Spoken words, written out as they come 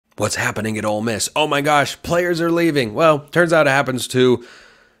what's happening at Ole Miss? Oh my gosh, players are leaving. Well, turns out it happens to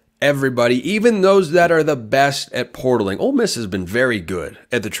everybody, even those that are the best at portaling. Ole Miss has been very good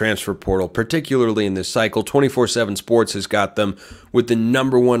at the transfer portal, particularly in this cycle. 24/7 Sports has got them with the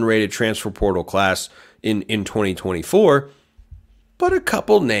 #1 rated transfer portal class in 2024. But a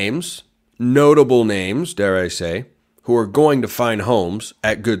couple names, notable names, dare I say, who are going to find homes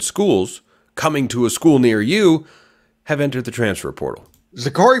at good schools, coming to a school near you, have entered the transfer portal.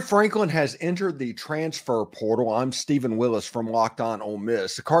 Zakhari Franklin has entered the transfer portal. I'm Stephen Willis from Locked On Ole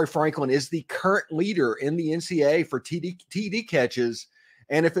Miss. Zakhari Franklin is the current leader in the NCAA for TD catches,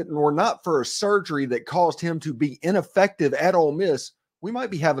 and if it were not for a surgery that caused him to be ineffective at Ole Miss, we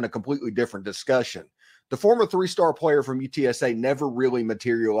might be having a completely different discussion. The former three-star player from UTSA never really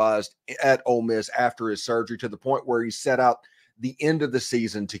materialized at Ole Miss after his surgery, to the point where he set out the end of the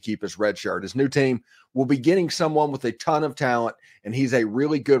season to keep his red shirt. His new team will be getting someone with a ton of talent, and he's a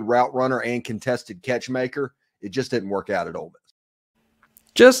really good route runner and contested catch maker. It just didn't work out at Ole Miss.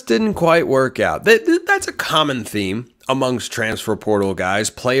 Just didn't quite work out. That's a common theme amongst transfer portal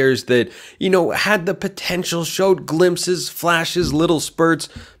guys, players that, had the potential, showed glimpses, flashes, little spurts,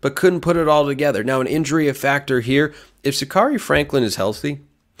 but couldn't put it all together. Now, an injury a factor here. If Zakhari Franklin is healthy,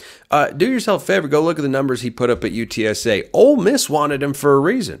 do yourself a favor, go look at the numbers he put up at UTSA. Ole Miss wanted him for a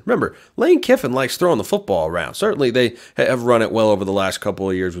reason. Remember, Lane Kiffin likes throwing the football around. Certainly, they have run it well over the last couple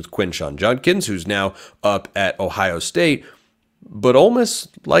of years with Quinshon Judkins, who's now up at Ohio State. But Ole Miss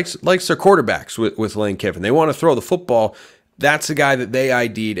likes their quarterbacks with Lane Kiffin. They want to throw the football. That's a guy that they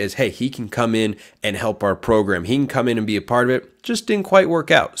ID'd as, hey, he can come in and help our program. He can come in and be a part of it. Just didn't quite work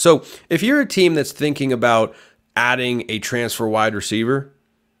out. So if you're a team that's thinking about adding a transfer wide receiver,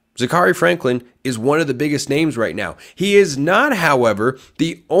 Zakhari Franklin is one of the biggest names right now. He is not, however,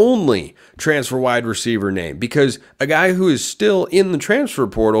 the only transfer wide receiver name, because a guy who is still in the transfer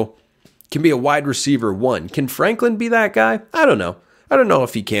portal can be a wide receiver 1. Can Franklin be that guy? I don't know. I don't know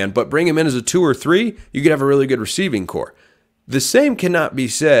if he can, but bring him in as a 2 or 3, you could have a really good receiving core. The same cannot be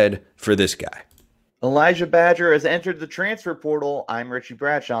said for this guy. Elijah Badger has entered the transfer portal. I'm Richie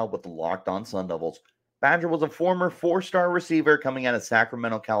Bradshaw with the Locked On Sun Devils. Badger was a former 4-star receiver coming out of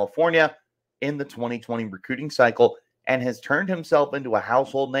Sacramento, California in the 2020 recruiting cycle, and has turned himself into a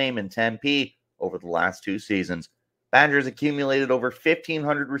household name in Tempe over the last 2 seasons. Badger has accumulated over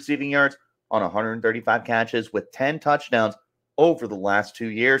 1,500 receiving yards on 135 catches with 10 touchdowns over the last 2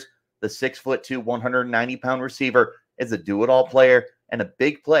 years. The 6'2", 190-pound receiver is a do-it-all player and a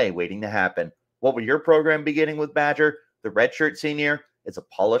big play waiting to happen. What will your program be getting with Badger? The redshirt senior is a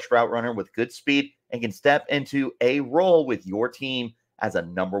polished route runner with good speed and can step into a role with your team as a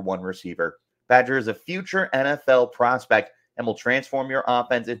 #1 receiver. Badger is a future NFL prospect and will transform your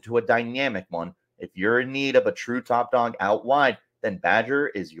offense into a dynamic one. If you're in need of a true top dog out wide, then Badger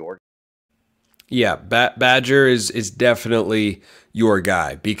is your. Yeah, Badger is definitely your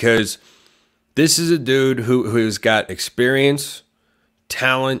guy, because this is a dude who's got experience,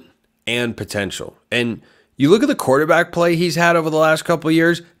 talent, and potential. And you look at the quarterback play he's had over the last couple of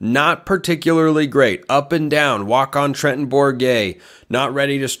years, not particularly great. Up and down, walk-on Trenton Bourguet, not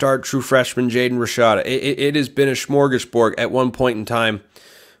ready to start true freshman Jaden Rashada. It has been a smorgasbord at one point in time.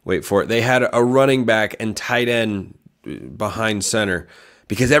 Wait for it. They had a running back and tight end behind center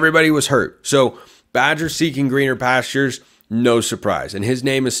because everybody was hurt. So Badger seeking greener pastures, no surprise. And his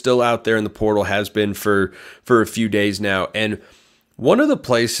name is still out there in the portal, has been for a few days now. And one of the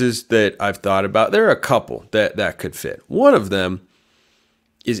places that I've thought about, there are a couple that could fit. One of them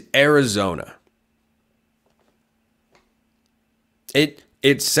is Arizona.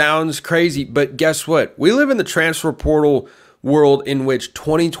 It sounds crazy, but guess what? We live in the transfer portal world in which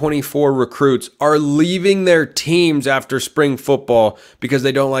 2024 recruits are leaving their teams after spring football because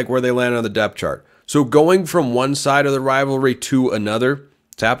they don't like where they land on the depth chart. So going from one side of the rivalry to another,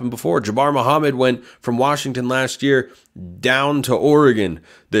 it's happened before. Jabbar Muhammad went from Washington last year down to Oregon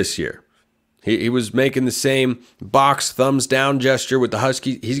this year. He was making the same box thumbs down gesture with the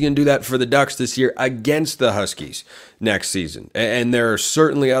Huskies. He's going to do that for the Ducks this year against the Huskies next season. And there are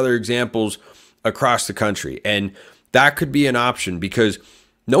certainly other examples across the country. And that could be an option because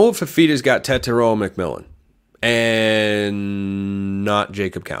Noah Fafita's got Tetairoa McMillan and not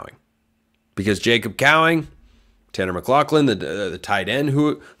Jacob Cowing. Because Jacob Cowing, Tanner McLaughlin, the tight end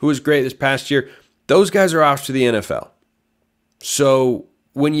who was great this past year, those guys are off to the NFL. So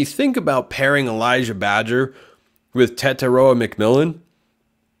when you think about pairing Elijah Badger with Tetairoa McMillan,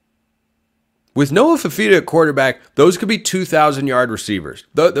 with Noah Fafita at quarterback, those could be 2,000-yard receivers.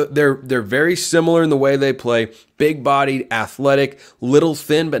 They're very similar in the way they play. Big-bodied, athletic, little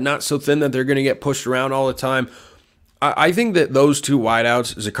thin, but not so thin that they're going to get pushed around all the time. I think that those two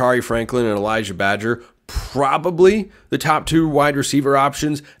wideouts, Zakhari Franklin and Elijah Badger, probably the top two wide receiver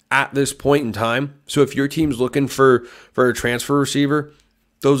options at this point in time. So if your team's looking for a transfer receiver,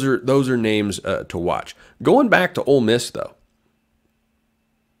 those are names to watch. Going back to Ole Miss, though,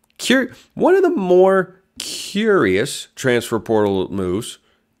 one of the more curious transfer portal moves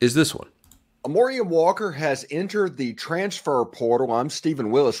is this one. Amorion Walker has entered the transfer portal. I'm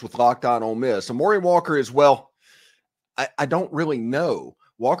Stephen Willis with Locked On Ole Miss. Amorion Walker is, well, I don't really know.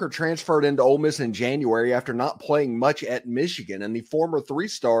 Walker transferred into Ole Miss in January after not playing much at Michigan, and the former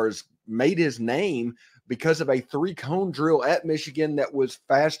three-stars made his name because of a three-cone drill at Michigan that was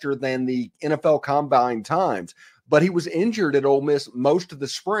faster than the NFL combine times. But he was injured at Ole Miss most of the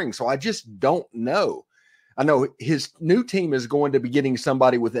spring, so I just don't know. I know his new team is going to be getting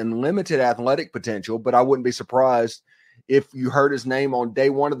somebody with unlimited athletic potential, but I wouldn't be surprised if you heard his name on day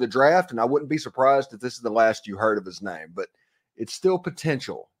one of the draft, and I wouldn't be surprised if this is the last you heard of his name, but it's still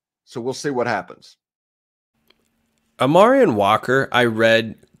potential. So we'll see what happens. Amorion Walker, I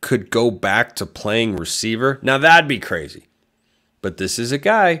read, could go back to playing receiver. Now, that'd be crazy. But this is a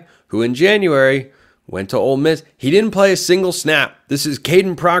guy who in January went to Ole Miss. He didn't play a single snap. This is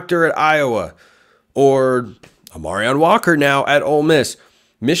Caden Proctor at Iowa or Amorion Walker now at Ole Miss.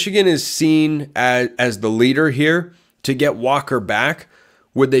 Michigan is seen as the leader here to get Walker back.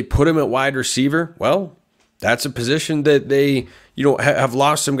 Would they put him at wide receiver? Well, that's a position that they, have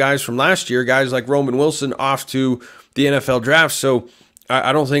lost some guys from last year, guys like Roman Wilson off to the NFL draft. So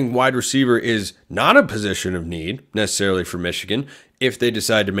I don't think wide receiver is not a position of need necessarily for Michigan if they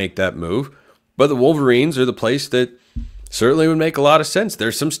decide to make that move. But the Wolverines are the place that certainly would make a lot of sense.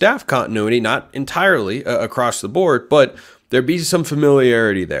 There's some staff continuity, not entirely across the board, but there'd be some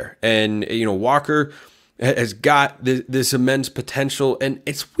familiarity there. And, Walker has got this immense potential. And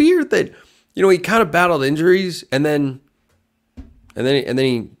it's weird that, he kind of battled injuries and then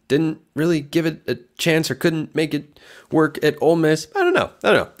he didn't really give it a chance or couldn't make it work at Ole Miss. I don't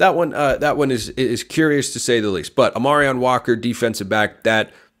know. That one is curious to say the least. But Amorion Walker, defensive back,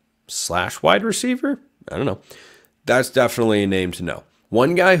 that / wide receiver, I don't know. That's definitely a name to know.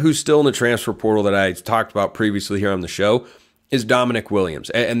 One guy who's still in the transfer portal that I talked about previously here on the show is Damonic Williams.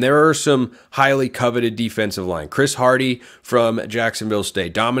 And there are some highly coveted defensive line. Chris Hardy from Jacksonville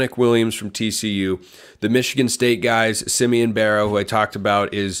State, Damonic Williams from TCU, the Michigan State guys, Simeon Barrow, who I talked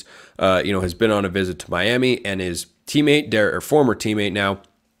about, is has been on a visit to Miami, and his teammate, former teammate now,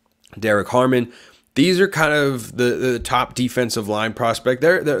 Derek Harmon. These are kind of the top defensive line prospect.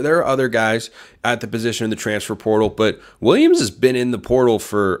 There are other guys at the position in the transfer portal, but Williams has been in the portal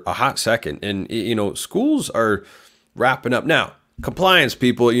for a hot second. And, schools are wrapping up. Now, compliance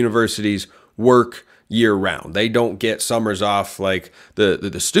people at universities work year-round. They don't get summers off like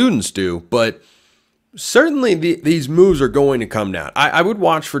the students do, but certainly these moves are going to come down. I would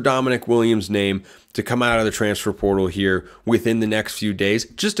watch for Damonic Williams' name to come out of the transfer portal here within the next few days.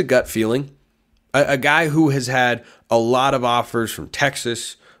 Just a gut feeling. A guy who has had a lot of offers from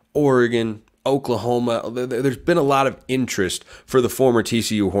Texas, Oregon, Oklahoma. There's been a lot of interest for the former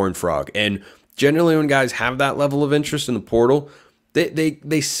TCU Horned Frog. And generally when guys have that level of interest in the portal,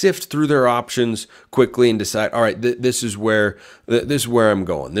 they sift through their options quickly and decide, all right, this is where I'm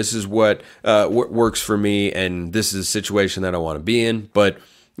going. This is what works for me, and this is a situation that I want to be in. But,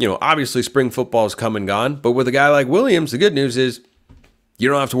 obviously spring football is come and gone. But with a guy like Williams, the good news is you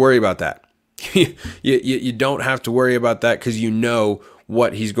don't have to worry about that. you don't have to worry about that because you know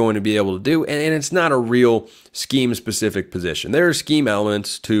what he's going to be able to do, and it's not a real scheme-specific position. There are scheme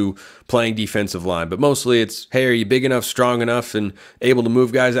elements to playing defensive line, but mostly it's, hey, are you big enough, strong enough, and able to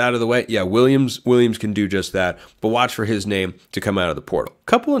move guys out of the way? Yeah, Williams can do just that, but watch for his name to come out of the portal.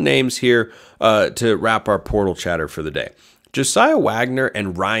 Couple of names here to wrap our portal chatter for the day. Josiah Wagner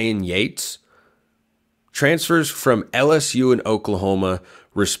and Ryan Yates, transfers from LSU and Oklahoma,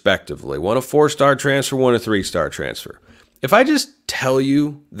 respectively. One a 4-star transfer, one a 3-star transfer. If I just tell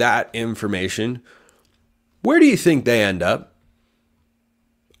you that information, where do you think they end up?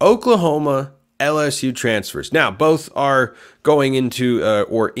 Oklahoma, LSU transfers. Now, both are going into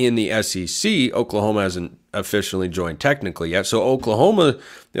or in the SEC. Oklahoma hasn't officially joined technically yet. So the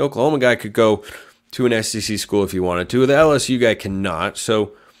Oklahoma guy could go to an SEC school if he wanted to. The LSU guy cannot.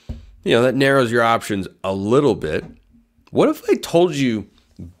 So, that narrows your options a little bit. What if I told you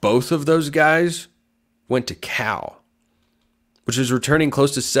both of those guys went to Cal, which is returning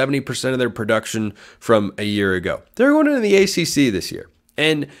close to 70% of their production from a year ago? They're going into the ACC this year.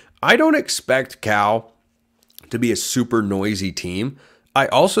 And I don't expect Cal to be a super noisy team. I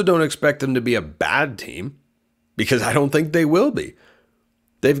also don't expect them to be a bad team because I don't think they will be.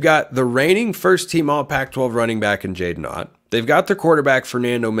 They've got the reigning first-team All-Pac-12 running back in Jaden Ott. They've got their quarterback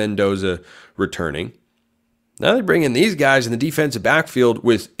Fernando Mendoza returning. Now they bring in these guys in the defensive backfield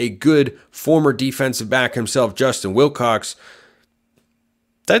with a good former defensive back himself, Justin Wilcox.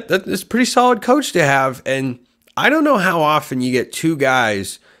 That is a pretty solid coach to have, and I don't know how often you get two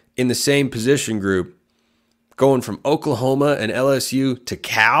guys in the same position group going from Oklahoma and LSU to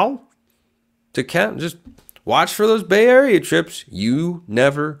Cal. Just watch for those Bay Area trips. You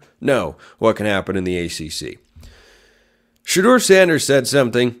never know what can happen in the ACC. Shedeur Sanders said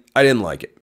something. I didn't like it.